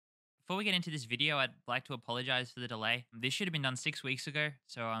Before we get into this video, I'd like to apologize for the delay. This should have been done 6 weeks ago,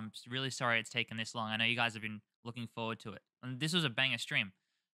 so I'm really sorry it's taken this long. I know you guys have been looking forward to it. And this was a banger stream,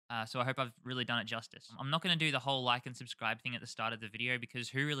 so I hope I've really done it justice. I'm not going to do the whole like and subscribe thing at the start of the video because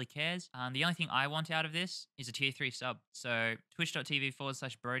who really cares? The only thing I want out of this is a tier 3 sub. So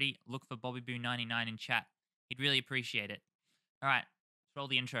twitch.tv/Brodie, look for BobbyBoo99 in chat. He'd really appreciate it. All right, let's roll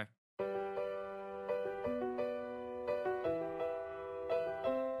the intro.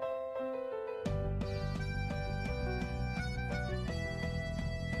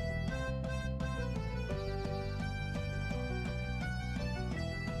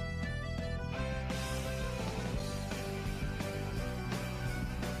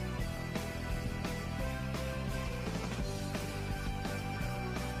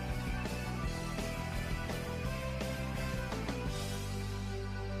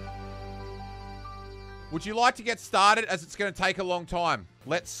 Would you like to get started, as it's going to take a long time?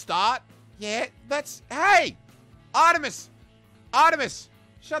 Let's start. Yeah, let's... Hey! Artemis! Artemis!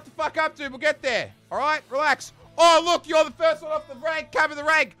 Shut the fuck up, dude. We'll get there. All right? Relax. Oh, look, you're the first one off the rank. Cover the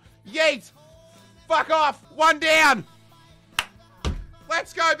rank. Yeet! Fuck off. One down.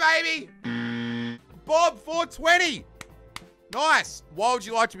 Let's go, baby! Bob, 420. Nice. Why would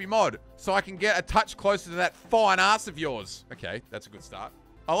you like to be mod? So I can get a touch closer to that fine ass of yours. Okay, that's a good start.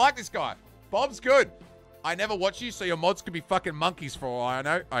 I like this guy. Bob's good. I never watch you, so your mods could be fucking monkeys for all I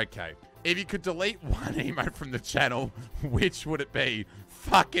know. Okay. If you could delete one emote from the channel, which would it be?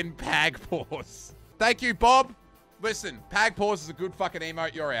 Fucking Pag Pause. Thank you, Bob. Listen, Pag Pause is a good fucking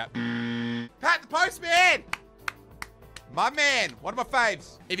emote. You're out. Pat the Postman! My man. One of my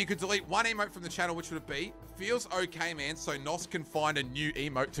faves. If you could delete one emote from the channel, which would it be? Feels okay, man, so Nos can find a new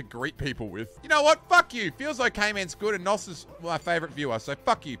emote to greet people with. You know what? Fuck you. Feels okay, man's good, and Nos is my favorite viewer, so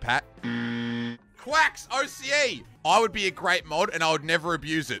fuck you, Pat. Quacks OCE. I would be a great mod, and I would never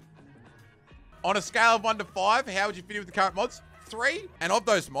abuse it. On a scale of 1 to 5, how would you fit in with the current mods? 3? And of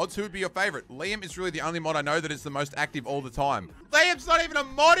those mods, who would be your favorite? Liam is really the only mod I know that is the most active all the time. Liam's not even a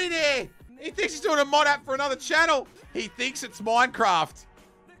mod in here. He thinks he's doing a mod app for another channel. He thinks it's Minecraft.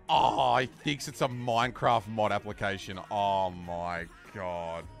 Oh, he thinks it's a Minecraft mod application. Oh my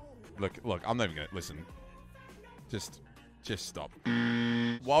god. Look, I'm not even gonna listen. Just stop.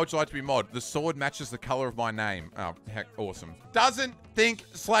 Why would you like to be mod? The sword matches the color of my name. Oh, heck, awesome. Doesn't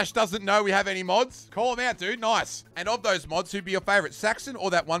know we have any mods? Call them out, dude. Nice. And of those mods, who'd be your favorite? Saxon or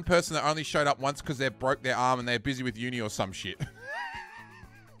that one person that only showed up once because they broke their arm and they're busy with uni or some shit?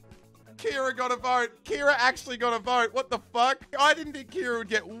 Kira got a vote. Kira actually got a vote. What the fuck? I didn't think Kira would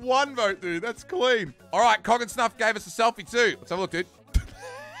get one vote, dude. That's clean. All right, Cog and Snuff gave us a selfie too. Let's have a look, dude.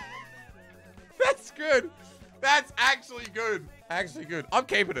 That's good. That's actually good. Actually good. I'm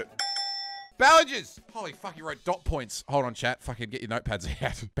keeping it. Ballages. Holy fuck, you wrote dot points. Hold on, chat. Fucking get your notepads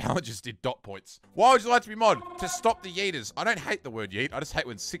out. Ballages did dot points. Why would you like to be mod? To stop the yeeters. I don't hate the word yeet. I just hate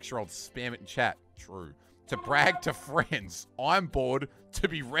when 6-year-olds spam it in chat. True. To brag to friends. I'm bored to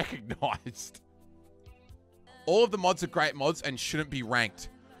be recognized. All of the mods are great mods and shouldn't be ranked.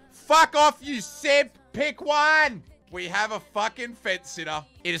 Fuck off, you simp. Pick one. We have a fucking fence sitter.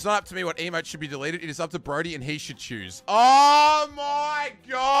 It is not up to me what emote should be deleted. It is up to Brodie and he should choose. Oh my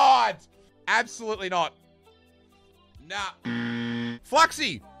god. Absolutely not. Nah.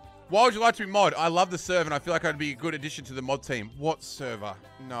 Fluxy. Why would you like to be mod? I love the server and I feel like I'd be a good addition to the mod team. What server?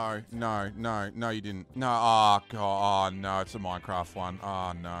 No, you didn't. No, oh god, oh no, it's a Minecraft one.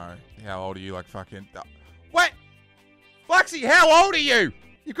 Oh no. How old are you? Like fucking... What? Fluxy, how old are you?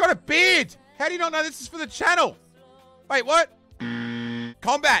 You've got a beard. How do you not know this is for the channel? Wait, what?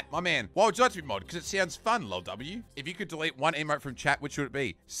 Combat, my man. Why would you like to be mod? Because it sounds fun, lol W. If you could delete one emote from chat, which would it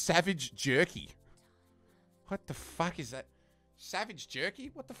be? Savage Jerky. What the fuck is that? Savage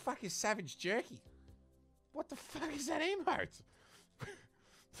Jerky? What the fuck is Savage Jerky? What the fuck is that emote?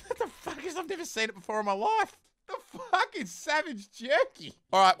 What the fuck is... I've never seen it before in my life. The fuck is Savage Jerky?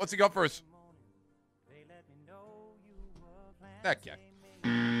 All right, what's he got for us? Okay.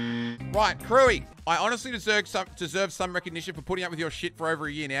 Right, Crewy. I honestly deserve some recognition for putting up with your shit for over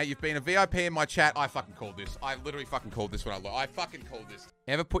a year now. You've been a VIP in my chat. I fucking called this. I literally fucking called this when I fucking called this.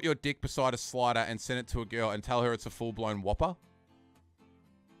 Ever put your dick beside a slider and send it to a girl and tell her it's a full-blown whopper?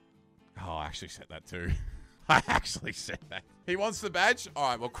 Oh, I actually said that too. I actually said that. He wants the badge? All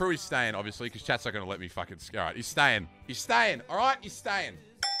right, well, Crewy's staying, obviously, because chat's not going to let me fucking... All right, he's staying. He's staying, all right? He's staying.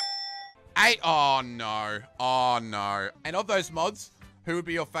 8. Oh, no. Oh, no. And of those mods, who would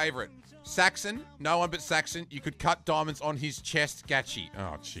be your favorite? Saxon? No one but Saxon. You could cut diamonds on his chest, Gatchy.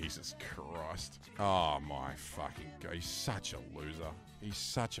 Oh, Jesus Christ. Oh, my fucking God. He's such a loser. He's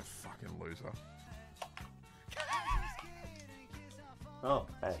such a fucking loser. Oh,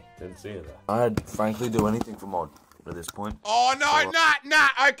 hey, didn't see you there. I'd frankly do anything for mod at this point. Oh, no, nah.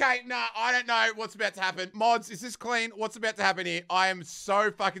 Okay, nah. I don't know what's about to happen. Mods, is this clean? What's about to happen here? I am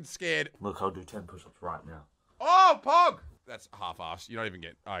so fucking scared. Look, I'll do 10 push-ups right now. Oh, Pog! That's half-assed. You don't even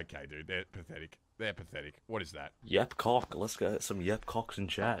get... Okay, dude. They're pathetic. They're pathetic. What is that? Yep, cock. Let's get some yep cocks in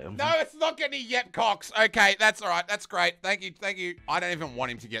chat. No, it's not getting any yep cocks. Okay, that's all right. That's great. Thank you. I don't even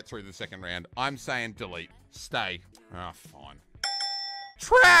want him to get through the second round. I'm saying delete. Stay. Ah, fine.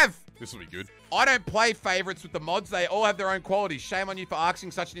 Trav! This will be good. I don't play favorites with the mods. They all have their own qualities. Shame on you for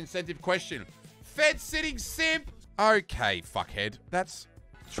asking such an insensitive question. Fed-sitting simp! Okay, fuckhead. That's...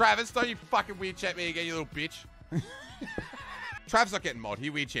 Travis, don't you fucking weird chat me again, you little bitch. Trav's not getting mod.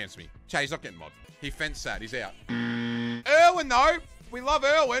 He weird chants me. He's not getting mod. He fence sat. He's out. Erwin, though. We love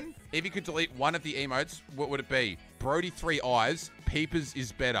Erwin. If you could delete one of the emotes, what would it be? Brodie 3 eyes. Peepers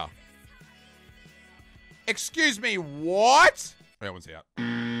is better. Excuse me, what? Erwin's out.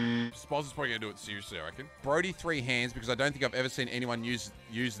 Spoz is probably going to do it seriously, I reckon. Brodie 3 hands, because I don't think I've ever seen anyone use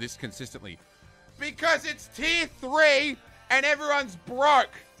this consistently. Because it's tier 3 and everyone's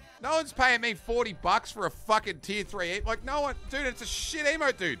broke. No one's paying me 40 bucks for a fucking tier 3. Like, no one. Dude, it's a shit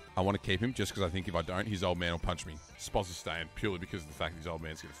emote, dude. I want to keep him just because I think if I don't, his old man will punch me. Spoz is staying purely because of the fact that his old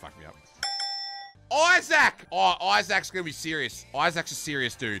man's going to fuck me up. Isaac! Oh, Isaac's going to be serious. Isaac's a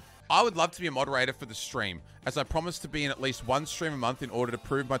serious dude. I would love to be a moderator for the stream, as I promised to be in at least one stream a month in order to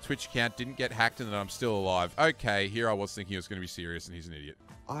prove my Twitch account didn't get hacked and that I'm still alive. Okay, here I was thinking he was going to be serious and he's an idiot.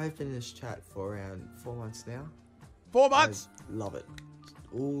 I've been in this chat for around 4 months now. 4 months? I love it.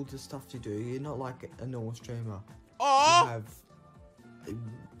 All the stuff you do, you're not like a normal streamer. Oh! You have a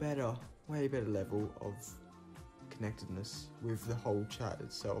better, way better level of connectedness with the whole chat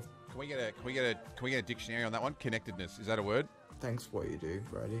itself. Can we get a dictionary on that one? Connectedness, is that a word? Thanks for what you do,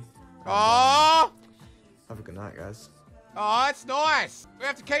 Brodie. Oh! Have a good night, guys. Oh, that's nice. We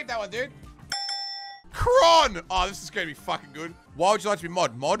have to keep that one, dude. Kron! Oh, this is going to be fucking good. Why would you like to be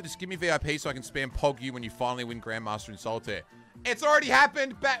mod? Mod, just give me VIP so I can spam pog you when you finally win Grandmaster in Solitaire. It's already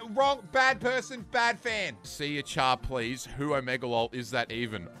happened. Bad person, bad fan. See a char, please. Who Omegalol is that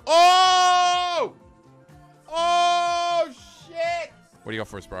even? Oh! Oh, shit! What do you got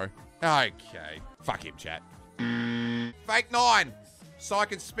for us, bro? Okay. Fuck him, chat. Fake 9. So I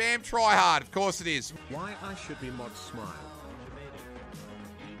can spam try hard. Of course it is. Why I should be mod smile.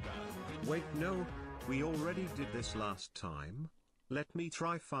 Wait, no. We already did this last time. Let me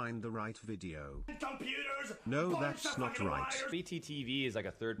try find the right video. Computers! No, that's not right. BTTV is like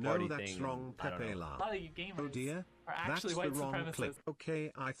a third-party No, thing. that's wrong, Pepe La. A lot of you gamers Oh dear, are that's actually the white wrong supremacists. clip. Okay,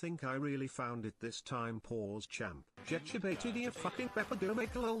 I think I really found it this time. Pause, champ. Jetchibated dear fucking Pepper go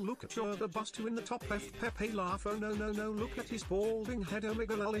make a lol. Look at your the boss two in the top left. Pepe laugh. Oh no, look at his balding head.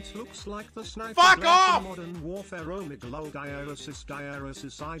 Omega lol. It looks like the sniper. Fuck off! Modern warfare. Omega lol.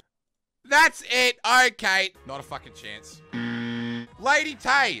 Dialysis side. That's it. Okay. Not a fucking chance. Lady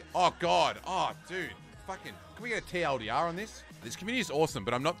Tay. Oh, God. Oh, dude. Fucking. Can we get a TLDR on this? This community is awesome,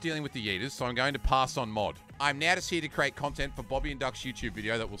 but I'm not dealing with the yeeters, so I'm going to pass on mod. I'm now just here to create content for Bobby and Duck's YouTube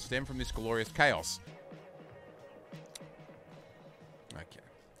video that will stem from this glorious chaos. Okay.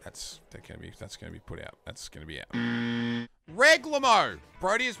 That's gonna be put out. That's gonna be out. Reglamo.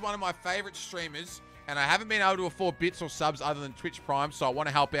 Brodie is one of my favorite streamers, and I haven't been able to afford bits or subs other than Twitch Prime, so I want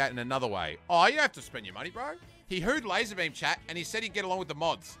to help out in another way. Oh, you don't have to spend your money, bro. He hooed Laserbeam chat, and he said he'd get along with the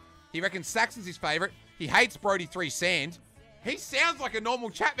mods. He reckons Saxon's his favorite. He hates Brodie 3 Sand. He sounds like a normal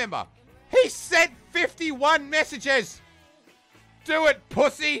chat member. He sent 51 messages. Do it,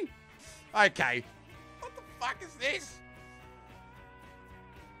 pussy. Okay. What the fuck is this?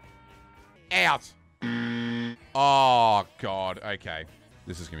 Out. Oh, God. Okay.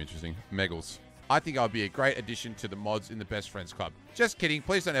 This is going to be interesting. Meggles. I think I'll be a great addition to the mods in the Best Friends Club. Just kidding.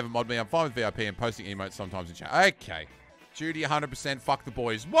 Please don't ever mod me. I'm fine with VIP and posting emotes sometimes in chat. Okay. Judy, 100%. Fuck the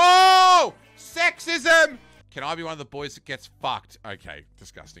boys. Whoa! Sexism! Can I be one of the boys that gets fucked? Okay.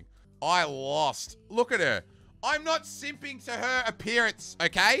 Disgusting. I lost. Look at her. I'm not simping to her appearance,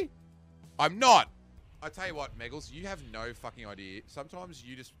 okay? I'm not. I tell you what, Meggles, you have no fucking idea. Sometimes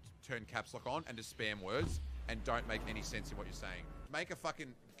you just turn caps lock on and just spam words and don't make any sense in what you're saying. Make a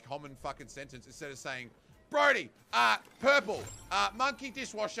fucking common fucking sentence instead of saying, Brodie, purple, monkey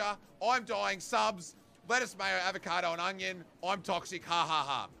dishwasher, I'm dying, subs, lettuce, mayo, avocado, and onion, I'm toxic, ha ha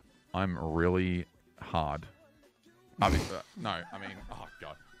ha. I'm really hard. I mean, oh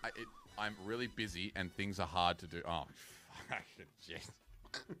God. I'm really busy and things are hard to do. Oh, fucking shit.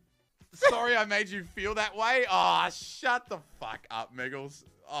 Sorry I made you feel that way. Oh, shut the fuck up, Meggles.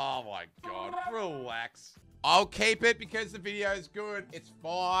 Oh my God, relax. I'll keep it because the video is good. It's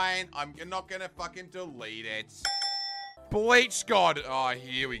fine. I'm not gonna fucking delete it. Bleach God. Oh,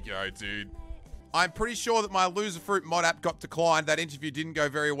 here we go, dude. I'm pretty sure that my Loser Fruit mod app got declined. That interview didn't go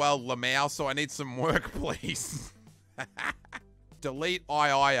very well, Lamau, so I need some work, please. Delete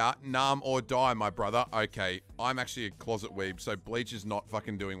Aya, numb or die, my brother. Okay, I'm actually a closet weeb, so Bleach is not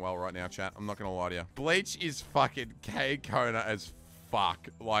fucking doing well right now, chat. I'm not gonna lie to you. Bleach is fucking K-Kona as fuck.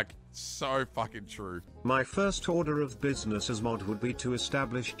 Like, so fucking true. My first order of business as mod would be to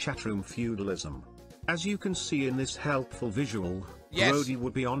establish chatroom feudalism. As you can see in this helpful visual, yes. Brodie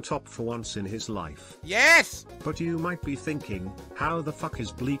would be on top for once in his life. Yes! But you might be thinking, how the fuck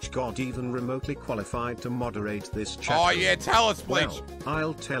is Bleach God even remotely qualified to moderate this chat? Oh yeah, tell us, Bleach. Well,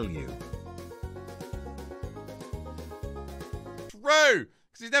 I'll tell you. True!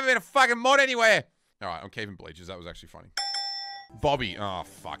 Because he's never been a fucking mod anywhere. Alright, I'm keeping Bleachers. That was actually funny. Bobby. Oh,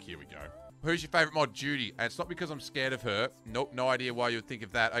 fuck. Here we go. Who's your favorite mod? Judy. And it's not because I'm scared of her. Nope, no idea why you would think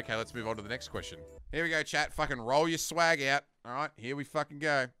of that. Okay, let's move on to the next question. Here we go, chat. Fucking roll your swag out. All right, here we fucking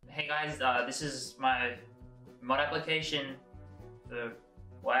go. Hey guys, this is my mod application for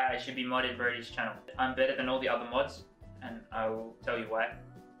why I should be modded Brodie's channel. I'm better than all the other mods, and I will tell you why.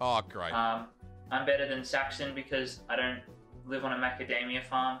 Oh, great. I'm better than Saxon because I don't live on a macadamia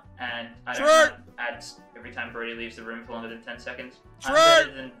farm, and I True. don't have ads every time Brodie leaves the room for longer than 10 seconds. True. I'm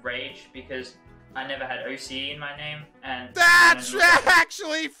better than Rage because I never had OCE in my name, and That's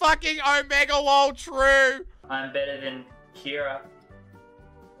actually fucking Omega lol true. I'm better than Kira.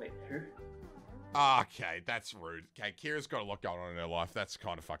 Wait, who? Okay, that's rude. Okay, Kira's got a lot going on in her life. That's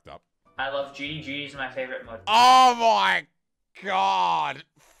kind of fucked up. I love Judy. Judy's my favorite mod. Oh my god.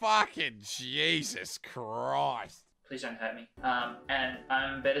 Fucking Jesus Christ. Please don't hurt me. And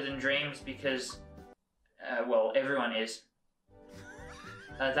I'm better than Dreams because, well, everyone is.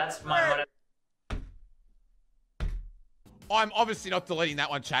 That's my mod. I'm obviously not deleting that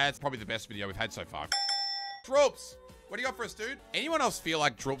one, Chad. It's probably the best video we've had so far. Droops, what do you got for us, dude? Anyone else feel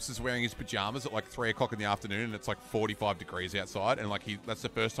like Droops is wearing his pajamas at like 3 o'clock in the afternoon and it's like 45 degrees outside and like that's the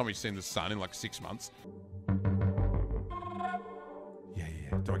first time he's seen the sun in like 6 months? Yeah.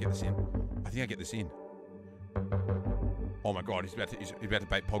 Do I get this in? I think I get this in. Oh my god, he's about to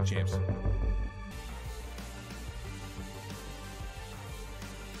bait PogChamps.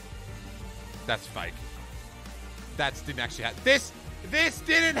 That's fake. That didn't actually happen. This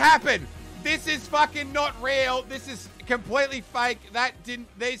didn't happen. This is fucking not real. This is completely fake.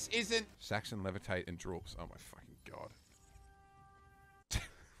 This isn't. Saxon, Levitate, and Droops. Oh my fucking god.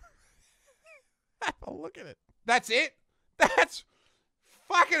 Oh, look at it. That's it? That's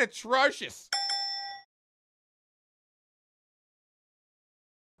fucking atrocious.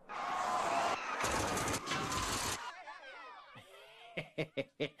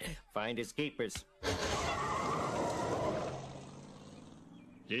 Finders keepers.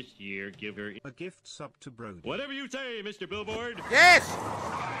 This year, give her A gift sub to Brodie. whatever you say, Mr. Billboard. Yes!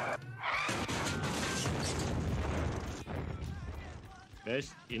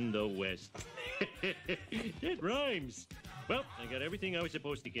 Best in the West. It rhymes. Well, I got everything I was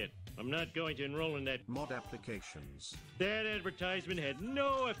supposed to get. I'm not going to enroll in that. Mod applications. That advertisement had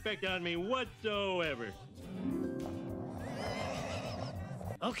no effect on me whatsoever.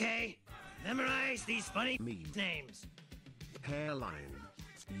 Okay, memorize these funny Meme. names. Hairline.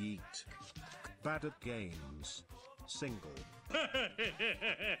 Yeet. Bad at games. Single.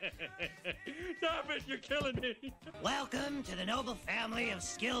 Stop it, you're killing me. Welcome to the noble family of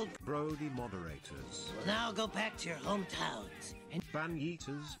skilled. Brodie moderators. We'll now go back to your hometowns and Ban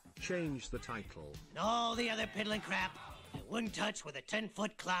Yeeters. Change the title. all the other piddling crap I wouldn't touch with a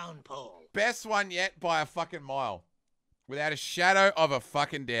 10-foot clown pole. Best one yet by a fucking mile. Without a shadow of a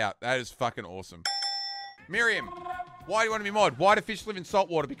fucking doubt. That is fucking awesome. Miriam, why do you want to be mod? Why do fish live in salt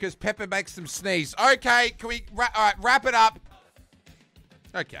water? Because Pepper makes them sneeze. Okay, can we wrap it up?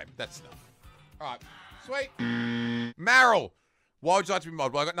 Okay, that's enough. All right, sweet. Meryl, why would you like to be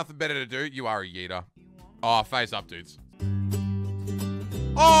mod? Well, I got nothing better to do. You are a yeeter. Oh, face up, dudes.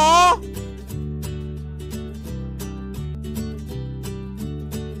 Oh!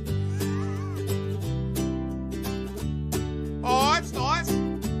 Oh, that's nice.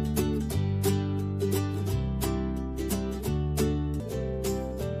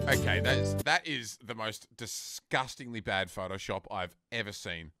 Okay, that is the most disgustingly bad Photoshop I've ever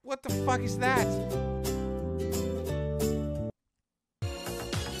seen. What the fuck is that?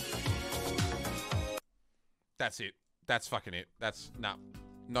 That's it. That's fucking it. That's nah,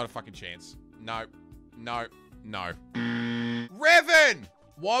 not a fucking chance. No. Revan!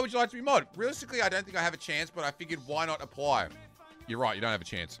 Why would you like to be mod? Realistically, I don't think I have a chance, but I figured why not apply? You're right, you don't have a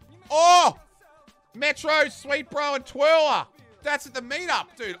chance. Oh! Metro, Sweet Bro, and Twirler! That's at the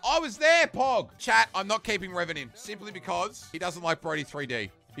meetup, dude. I was there, Pog. Chat, I'm not keeping Revan in. Simply because he doesn't like Brodie 3D.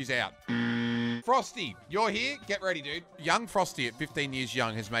 He's out. Frosty, you're here? Get ready, dude. Young Frosty, at 15 years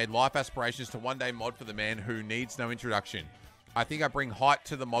young, has made life aspirations to one day mod for the man who needs no introduction. I think I bring height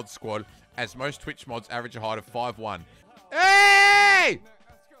to the mod squad, as most Twitch mods average a height of 5'1". Hey!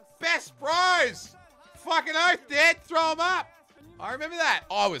 Best bros! Fucking oath, Dad. Throw them up. I remember that.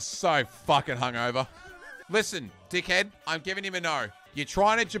 I was so fucking hungover. Listen, dickhead, I'm giving him a no. You're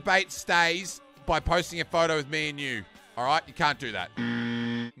trying to debate stays by posting a photo with me and you. All right? You can't do that.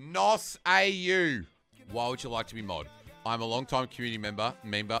 Nos AU. Why would you like to be mod? I'm a long-time community member,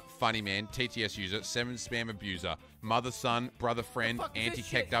 funny man, TTS user, 7 spam abuser, mother, son, brother, friend,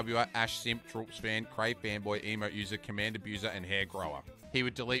 anti-KEKWer, Ash simp, Troops fan, Cray fanboy, emote user, command abuser, and hair grower. He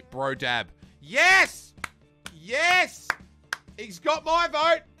would delete bro dab. Yes! Yes! He's got my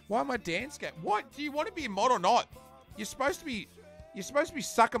vote. Why am I dance game? What? Do you want to be a mod or not? You're supposed to be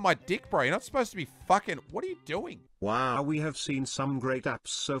sucking my dick, bro. You're not supposed to be fucking... What are you doing? Wow, we have seen some great apps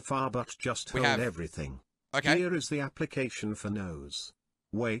so far, but just hold everything. Okay. Here is the application for nose.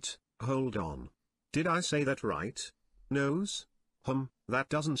 Wait, hold on. Did I say that right? Nose? That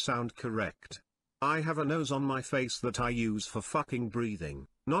doesn't sound correct. I have a nose on my face that I use for fucking breathing,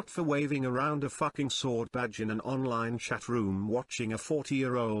 not for waving around a fucking sword badge in an online chat room watching a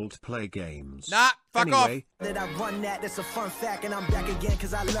 40-year-old play games. Nah, fuck anyway, off. That I run that's a fun fact, and I'm back again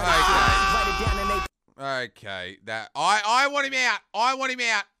because I love it. Write it down and they... Okay, I want him out. I want him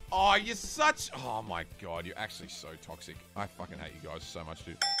out. Oh, you're such... Oh, my God. You're actually so toxic. I fucking hate you guys so much,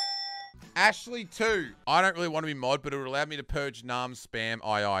 dude. Ashley 2. I don't really want to be mod, but it would allow me to purge NARM spam.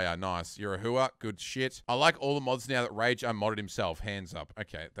 Nice. You're a hooah. Good shit. I like all the mods now that Rage unmodded himself. Hands up.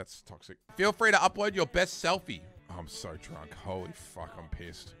 Okay, that's toxic. Feel free to upload your best selfie. Oh, I'm so drunk. Holy fuck, I'm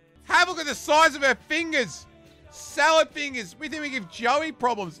pissed. Have a look at the size of her fingers. Salad fingers. We think we give Joey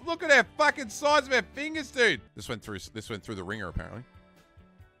problems. Look at her fucking size of her fingers, dude. This went through the ringer, apparently.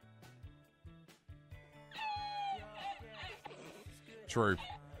 True.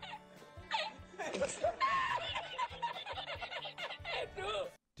 Do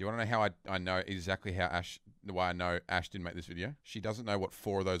you want to know how I know exactly how why I know Ash didn't make this video? She doesn't know what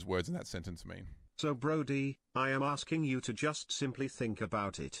 4 of those words in that sentence mean. So Brodie, I am asking you to just simply think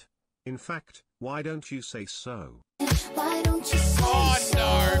about it. In fact, why don't you say so? Why don't you say oh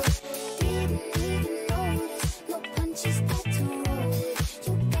no!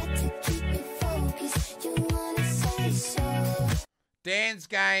 Dan's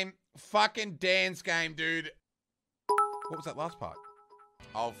game. Fucking Dan's game, dude. What was that last part?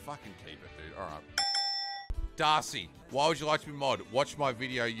 I'll fucking keep it, dude. Alright. Darcy, why would you like to be mod? Watch my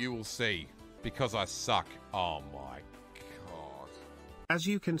video, you will see. Because I suck. Oh my God. As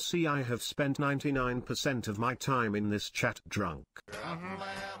you can see, I have spent 99% of my time in this chat drunk.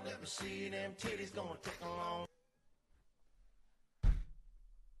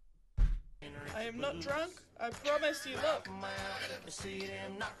 I am not drunk. I promise you. Look.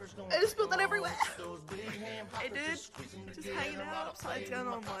 I just spilled that everywhere. I did. Just hanging out upside down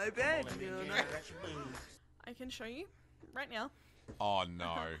on my bed. You know? I can show you right now. Oh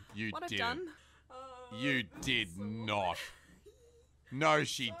no, you what didn't. I've done. You did not. No,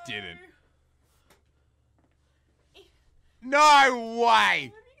 she didn't. No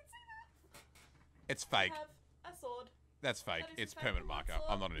way. It's fake. I have a sword. That's fake. That It's fake permanent marker. sword.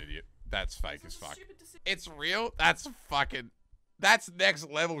 I'm not an idiot. That's fake as fuck. Stupid decision. It's real? That's fucking... That's next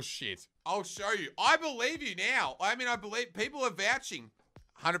level shit. I'll show you. I believe you now. I mean, I believe people are vouching.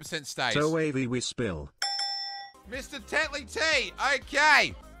 100% stays. So wavy we spill. Mr. Tetley T.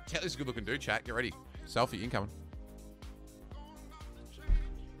 Okay. Tetley's a good looking dude, chat. Get ready. Selfie incoming.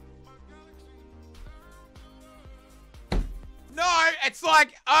 No, it's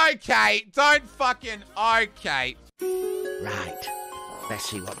like, okay. Don't fucking, okay. Right. Let's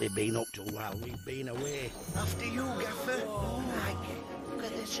see what they've been up to while we've been away. After you, Gaffer. Like, look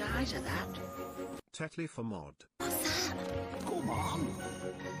at the size of that. Tetley for mod. What's that? Come on.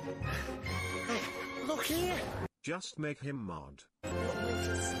 Hey, look here. Just make him mod.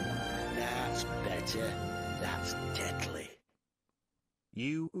 That's better. That's Tetley.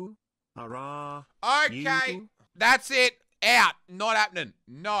 You hurrah. Okay. You. That's it. Out. Not happening.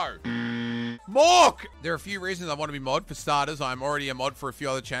 No. Mork! There are a few reasons I want to be mod. For starters, I'm already a mod for a few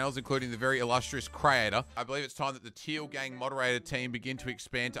other channels, including the very illustrious Creator. I believe it's time that the Teal Gang moderator team begin to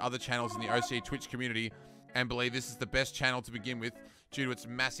expand to other channels in the OCE Twitch community, and believe this is the best channel to begin with due to its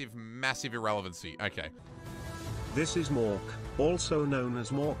massive, massive irrelevancy. Okay. This is Mork, also known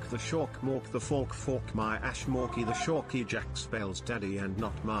as Mork the Shork, Mork the Fork, Fork my Ash, Morky the Shorky, Jack spells daddy and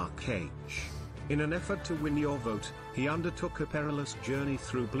not Mark H. In an effort to win your vote, He undertook a perilous journey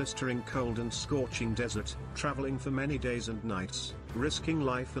through blistering cold and scorching desert, traveling for many days and nights, risking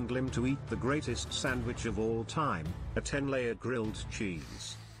life and limb to eat the greatest sandwich of all time, a 10-layer grilled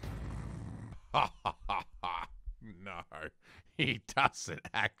cheese. No, he doesn't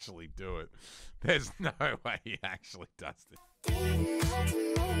actually do it. There's no way he actually does it.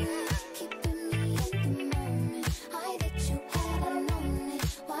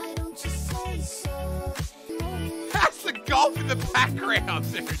 How's the golf in the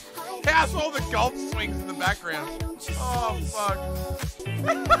background, dude? How's all the golf swings in the background? Oh, fuck.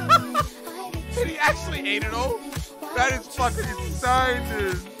 Did he actually eat it all? That is fucking insane,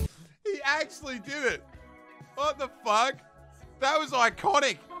 dude. He actually did it. What the fuck? That was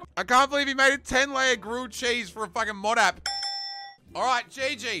iconic. I can't believe he made a 10-layer grilled cheese for a fucking mod app. All right,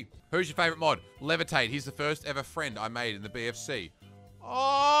 GG. Who's your favorite mod? Levitate. He's the first ever friend I made in the BFC.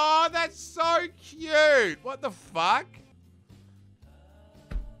 Oh, that's so cute. What the fuck?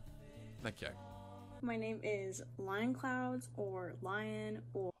 Okay. My name is Lion Clouds or Lion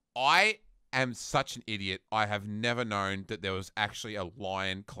or... I am such an idiot. I have never known that there was actually a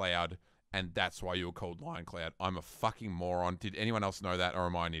lion cloud, and that's why you were called Lion Cloud. I'm a fucking moron. Did anyone else know that, or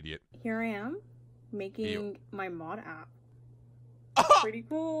am I an idiot? Here I am, making my mod app. Oh! Pretty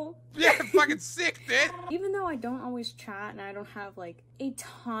cool. Yeah, fucking sick, dude. Even though I don't always chat and I don't have like a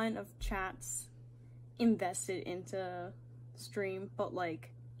ton of chats invested into stream, but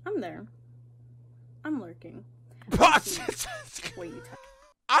like I'm there. I'm lurking. Wait,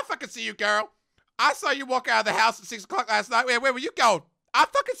 I fucking see you, girl. I saw you walk out of the house at 6 o'clock last night. Where were you going? I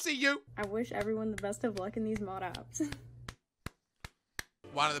fucking see you. I wish everyone the best of luck in these mod apps.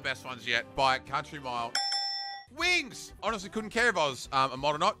 One of the best ones yet by a country mile. Wings! Honestly, couldn't care if I was a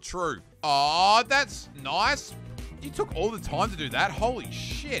mod or not. True. Oh, that's nice. You took all the time to do that. Holy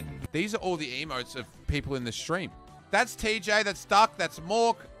shit. These are all the emotes of people in the stream. That's TJ, that's Duck, that's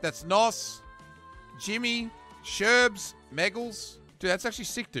Mork, that's Nos, Jimmy, Sherbs, Meggles. Dude, that's actually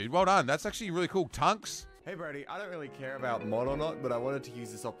sick, dude. Well done. That's actually really cool. Tunks. Hey Brodie, I don't really care about mod or not, but I wanted to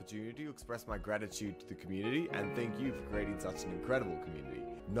use this opportunity to express my gratitude to the community and thank you for creating such an incredible community.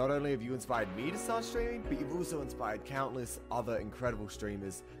 Not only have you inspired me to start streaming, but you've also inspired countless other incredible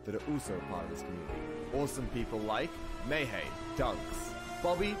streamers that are also a part of this community. Awesome people like Mayhay, Dunks,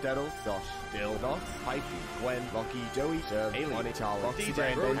 Bobby, Deddle, Josh, Dill, Nos, Pikey, Gwen, Rocky, Joey, Sherb, Alien, Charlie, Roxy,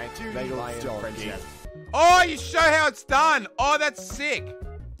 Brandon, Megal, Lion, Princess. Oh, you show how it's done. Oh, that's sick.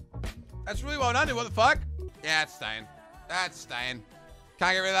 That's really well done, dude. What the fuck? Yeah, it's staying. That's staying.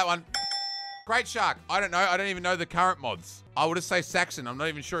 Can't get rid of that one. Great Shark. I don't know. I don't even know the current mods. I would have say Saxon. I'm not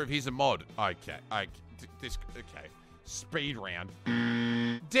even sure if he's a mod. Okay. Okay. Speed round.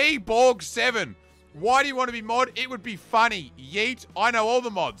 D Borg 7. Why do you want to be mod? It would be funny. Yeet. I know all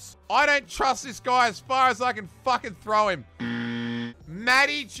the mods. I don't trust this guy as far as I can fucking throw him.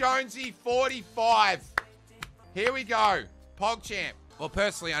 Matty Jonesy 45. Here we go. PogChamp. Well,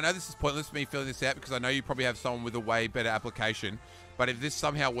 personally, I know this is pointless me filling this out because I know you probably have someone with a way better application. But if this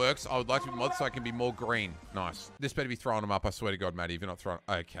somehow works, I would like to be mod so I can be more green. Nice. This better be throwing them up. I swear to God, Matty, if you're not throwing...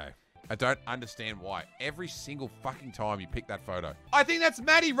 Okay. I don't understand why. Every single fucking time you pick that photo. I think that's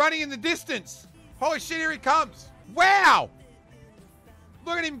Matty running in the distance. Holy shit, here he comes. Wow.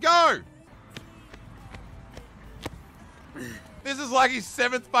 Look at him go. This is like his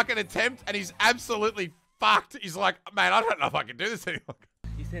 7th fucking attempt, and he's absolutely fucked. He's like, man, I don't know if I can do this anymore.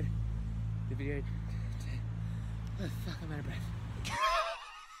 You said the video... Oh, fuck, I'm out of breath.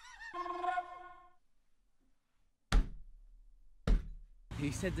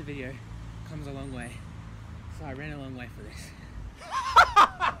 You said the video comes a long way, so I ran a long way for this.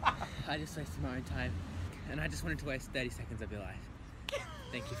 I just wasted my own time, and I just wanted to waste 30 seconds of your life.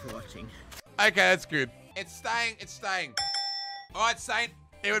 Thank you for watching. Okay, that's good. It's staying, it's staying. All right, Saint,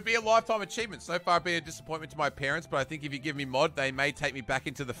 it would be a lifetime achievement. So far, been a disappointment to my parents, but I think if you give me mod, they may take me back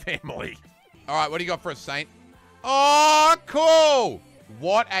into the family. All right, what do you got for us, Saint? Oh, cool.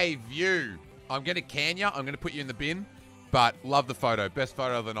 What a view. I'm going to can you. I'm going to put you in the bin, but love the photo. Best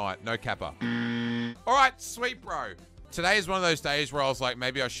photo of the night. No capper. All right, sweet, bro. Today is one of those days where I was like,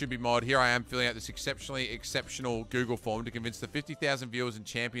 maybe I should be mod. Here I am filling out this exceptionally exceptional Google form to convince the 50,000 viewers and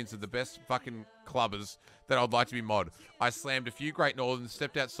champions of the best fucking clubbers that I'd like to be mod. I slammed a few Great Northerns,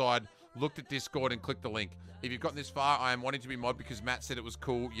 stepped outside, looked at Discord, and clicked the link. If you've gotten this far, I am wanting to be mod because Matt said it was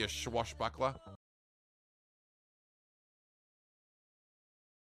cool, you swashbuckler.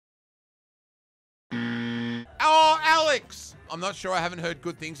 Oh, Alex! I'm not sure. I haven't heard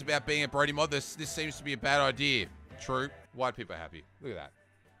good things about being a Brodie mod. This seems to be a bad idea. True. White people are happy. Look at that.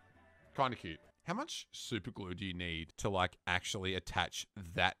 Kind of cute. How much super glue do you need to like actually attach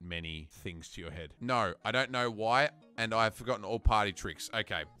that many things to your head? No, I don't know why, and I've forgotten all party tricks.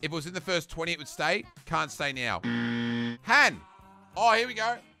 Okay, if it was in the first 20, it would stay. Can't stay now. Han! Oh, here we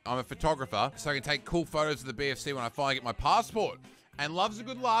go. I'm a photographer, so I can take cool photos of the BFC when I finally get my passport. And loves a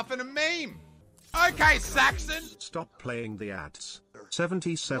good laugh and a meme. Okay, Saxon. Stop playing the ads.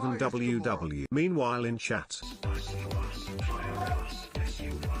 77WW. Meanwhile in chat.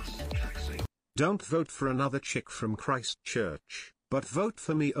 Don't vote for another chick from Christchurch, but vote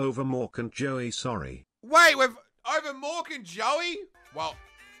for me over Mork and Joey, sorry. Wait, we've over Mork and Joey? Well,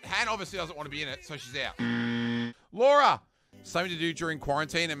 Han obviously doesn't want to be in it, so she's out. Laura, something to do during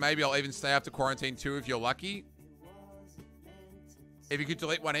quarantine, and maybe I'll even stay after quarantine too if you're lucky. If you could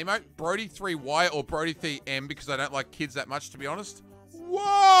delete one emote, Brodie3Y or Brodie3M, because I don't like kids that much, to be honest.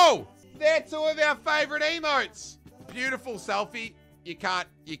 Whoa! They're two of our favorite emotes. Beautiful selfie. You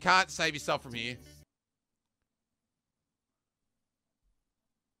can't save yourself from here.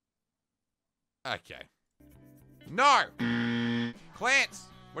 Okay. No! Clance,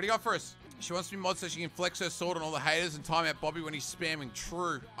 what do you got for us? She wants to be mod so she can flex her sword on all the haters and time out Bobby when he's spamming.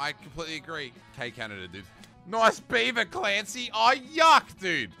 True. I completely agree. K Canada, dude. Nice beaver, Clancy. Oh, yuck,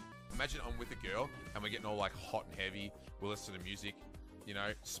 dude. Imagine I'm with a girl and we're getting all like hot and heavy. We'll listen to music, you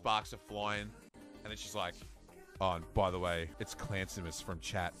know, sparks are flying. And then she's like, oh, and by the way, it's Clancimus from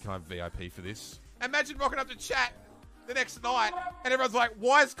chat. Can I have VIP for this? Imagine rocking up to chat the next night and everyone's like,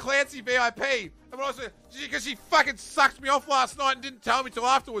 why is Clancy VIP? And also, because she fucking sucked me off last night and didn't tell me till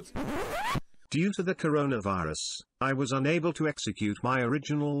afterwards. Due to the coronavirus, I was unable to execute my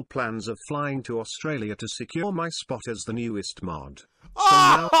original plans of flying to Australia to secure my spot as the newest mod. So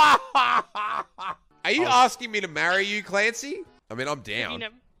now are you asking me to marry you, Clancy? I mean, I'm down.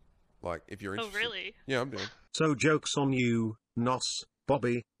 Like, if you're interested. Oh, really? Yeah, I'm down. So joke's on you, Nos,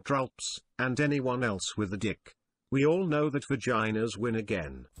 Bobby, Trulps, and anyone else with a dick. We all know that vaginas win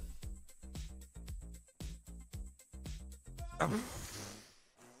again.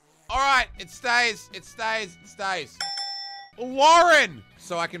 All right, it stays. It stays. It stays. Lauren!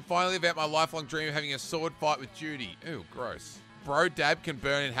 So I can finally live out my lifelong dream of having a sword fight with Judy. Ooh, gross. Bro dab can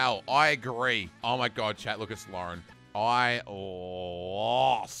burn in hell. I agree. Oh my God, chat, look, it's Lauren. I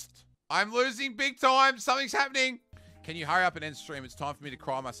lost. I'm losing big time. Something's happening. Can you hurry up and end stream? It's time for me to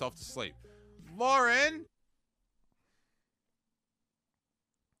cry myself to sleep. Lauren?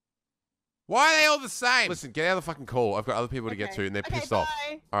 Why are they all the same? Listen, get out of the fucking call. I've got other people to get to, and they're pissed off.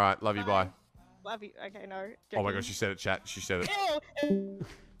 All right, love you, bye. Love you. Okay, no. Oh my God, she said it, chat. She said it.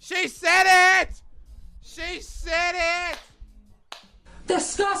 She said it! She said it!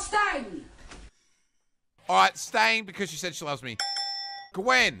 Disgusting! All right, staying because she said she loves me.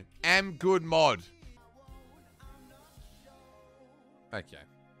 Gwen, am good mod. Okay.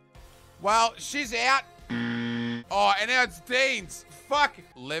 Well, she's out. Oh, and now it's Dean's. Fuck.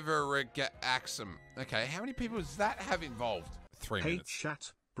 Leveriga Axum. Okay, how many people does that have involved? 3 minutes. Hey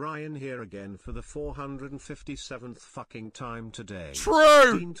chat, Brian here again for the 457th fucking time today.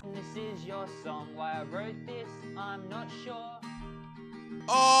 True! This is your song. Why I wrote this, I'm not sure.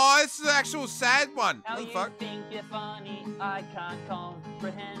 Oh, this is an actual sad one. How Oh, you fuck. think you're funny, I can't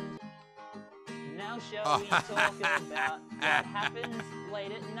comprehend. Now shall we talk about what happens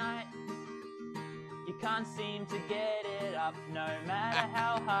late at night? You can't seem to get it up, no matter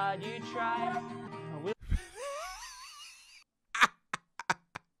how hard you try.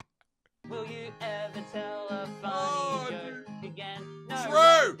 Will you ever tell a funny joke again? No,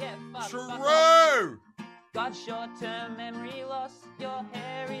 True! get fucked, True! fuck off. Got short-term memory loss, your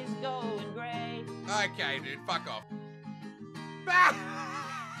hair is going grey. Okay, dude, fuck off.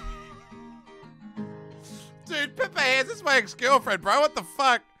 Dude, Pippa Hands is my ex-girlfriend, bro. What the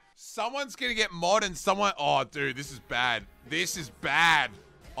fuck? Someone's gonna get mod and someone... Oh, dude, this is bad. This is bad.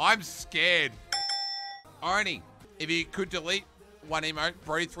 I'm scared. Arnie, if you could delete one emote,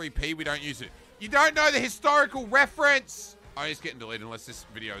 Brodie3P, we don't use it. You don't know the historical reference. Oh, it's getting deleted unless this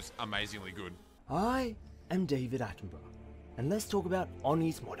video is amazingly good. I am David Attenborough, and let's talk about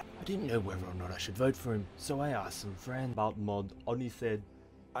Oni's mod. I didn't know whether or not I should vote for him, so I asked some friends about mod. Oni said,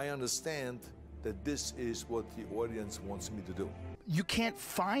 I understand that this is what the audience wants me to do. You can't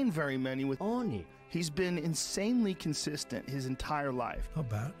find very many with Oni. He's been insanely consistent his entire life. How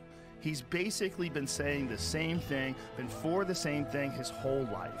bad? He's basically been saying the same thing, been for the same thing his whole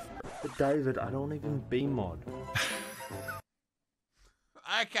life. But David, I don't even be mod.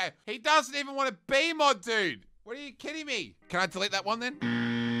 Okay, he doesn't even want to be mod, dude. What are you kidding me? Can I delete that one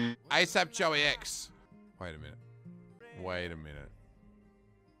then? ASAP Joey X. Wait a minute. Wait a minute.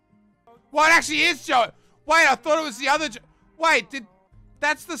 What actually is Joey? Wait, I thought it was the other Wait,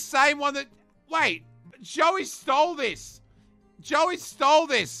 that's the same one that... Wait, Joey stole this. Joey stole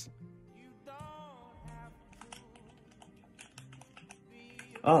this.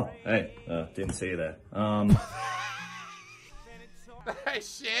 Oh, hey, didn't see you there. They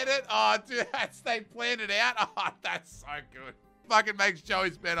shared it? Oh, dude, they planned it out? Oh, that's so good. Fucking makes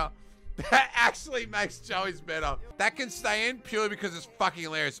Joey's better. That actually makes Joey's better. That can stay in purely because it's fucking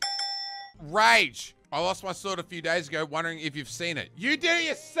hilarious. Rage. I lost my sword a few days ago, wondering if you've seen it. You did it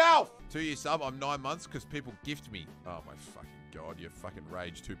yourself! 2-year sub, I'm 9 months because people gift me. Oh my fucking god, you're fucking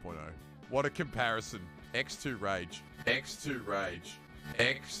Rage 2.0. What a comparison. X2 Rage. X2 Rage.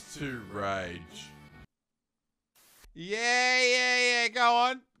 X2 Rage. Yeah.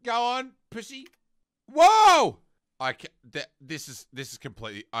 Go on, pussy. Whoa! This is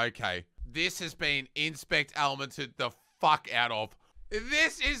completely okay. This has been inspect elemented the fuck out of.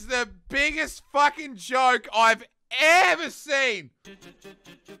 This is the biggest fucking joke I've ever seen.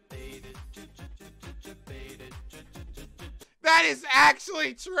 That is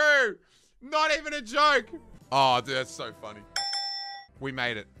actually true. Not even a joke. Oh, dude, that's so funny. We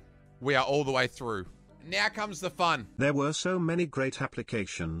made it. We are all the way through. Now comes the fun. There were so many great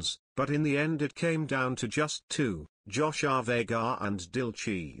applications, but in the end it came down to just 2, Josh R. Vega and Dill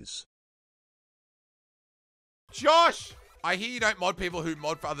Cheese. Josh! I hear you don't mod people who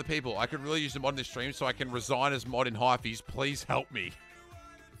mod for other people. I could really use the mod in this stream so I can resign as mod in Hyphies. Please help me.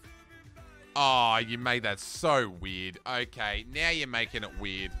 Oh, you made that so weird. Okay, now you're making it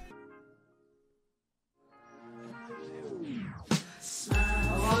weird.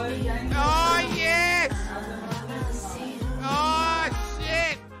 Oh, yes! Oh,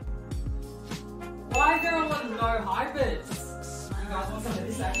 shit! Why is everyone no hypers? You guys want some of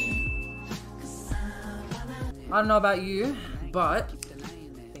this action? I don't know about you, but I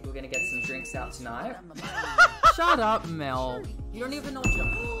think we're gonna get some drinks out tonight. Shut up, Mel. You don't even know what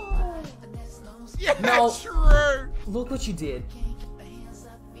you're... Yeah, Mel, true! Look what you did.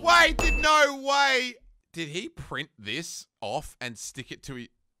 Wait, no way! Did he print this off and stick it to it?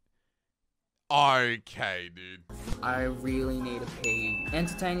 Okay, dude. I really need a pee.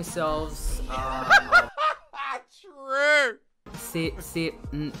 Entertain yourselves. True! Sip.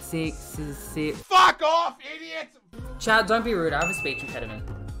 Fuck off, idiots! Chad, don't be rude. I have a speech impediment.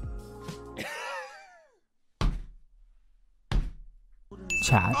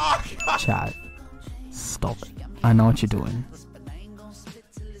 Chad. Chad. Stop it. I know what you're doing.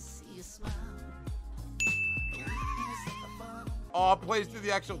 Oh, please do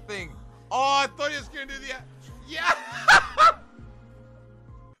the actual thing. Oh, I thought he was going to do the... Yeah!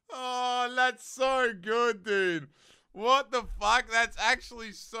 Oh, that's so good, dude. What the fuck? That's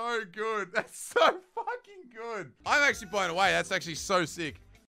actually so good. That's so fucking good. I'm actually blown away. That's actually so sick.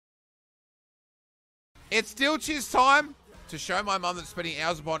 It's still Chiz time to show my mum that spending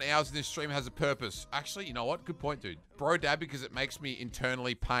hours upon hours in this stream has a purpose. Actually, you know what? Good point, dude. Bro dad, because it makes me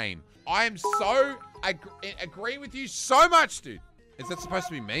internally pain. I am so agreeing with you so much, dude. Is that supposed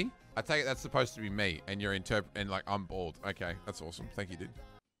to be me? I take it that's supposed to be me, and you're and like I'm bald. Okay, that's awesome. Thank you, dude.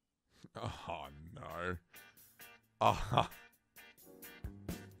 Oh no. Oh.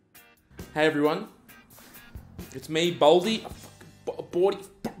 Hey everyone, it's me, Brodie.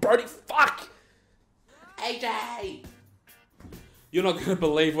 Brodie, fuck! AJ! You're not gonna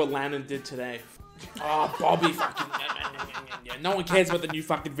believe what Landon did today. Oh, Bobby fucking... No one cares about the new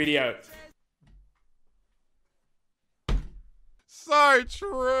fucking video. So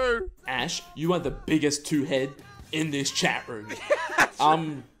true. Ash, you are the biggest two-head in this chat room.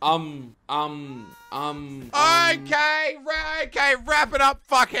 Okay, wrap it up,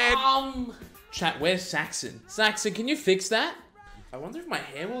 fuckhead. Chat, where's Saxon? Saxon, can you fix that? I wonder if my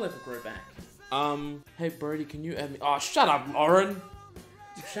hair will ever grow back. Hey Brodie, can you add me? Oh, shut up, Lauren.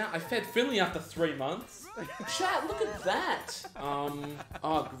 Chat, I fed Finley after 3 months. Chat, look at that.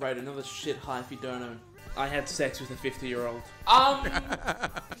 Oh great, another shit hyphy dono. I had sex with a 50-year-old.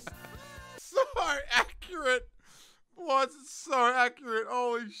 So accurate. Was it so accurate?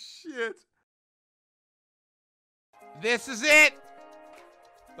 Holy shit. This is it.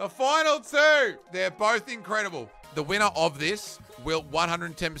 The final two. They're both incredible. The winner of this will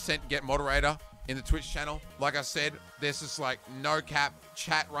 110% get moderator in the Twitch channel. Like I said, this is like no cap.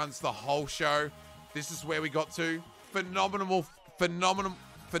 Chat runs the whole show. This is where we got to.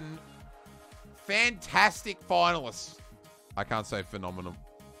 Fantastic finalists. I can't say phenomenal.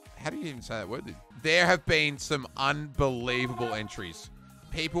 How do you even say that word, dude? There have been some unbelievable entries.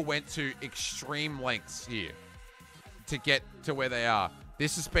 People went to extreme lengths here to get to where they are.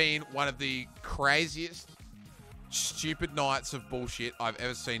 This has been one of the craziest, stupid nights of bullshit I've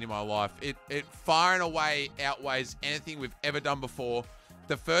ever seen in my life. It far and away outweighs anything we've ever done before.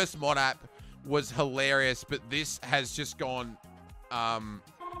 The first mod app was hilarious, but this has just gone,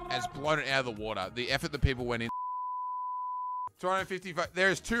 has blown it out of the water. The effort that people went in. 250 votes. There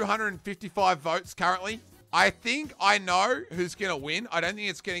is 255 votes currently. I think I know who's going to win. I don't think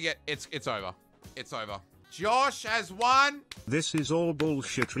it's going to get... It's over. It's over. Josh has won. This is all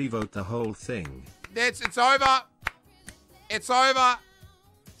bullshit. Revote the whole thing. It's over. It's over.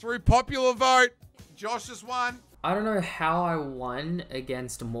 Through popular vote, Josh has won. I don't know how I won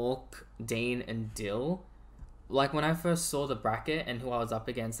against Mork, Dean, and Dill. Like, when I first saw the bracket and who I was up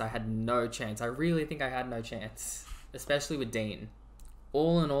against, I had no chance. I really think I had no chance. Especially with Dean.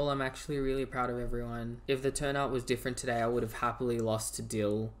 All in all, I'm actually really proud of everyone. If the turnout was different today, I would have happily lost to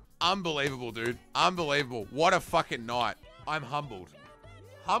Dill. Unbelievable, dude. Unbelievable. What a fucking night. I'm humbled.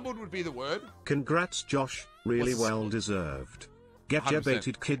 Humbled would be the word. Congrats, Josh. Really well deserved. Get 100%. your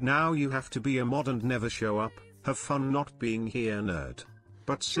baited kid now. You have to be a mod and never show up. Have fun not being here, nerd.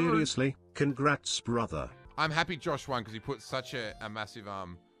 But seriously, congrats, brother. I'm happy Josh won because he put such a massive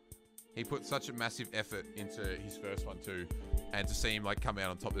he put such a massive effort into his first one too, and to see him like come out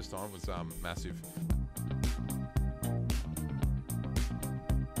on top this time was massive.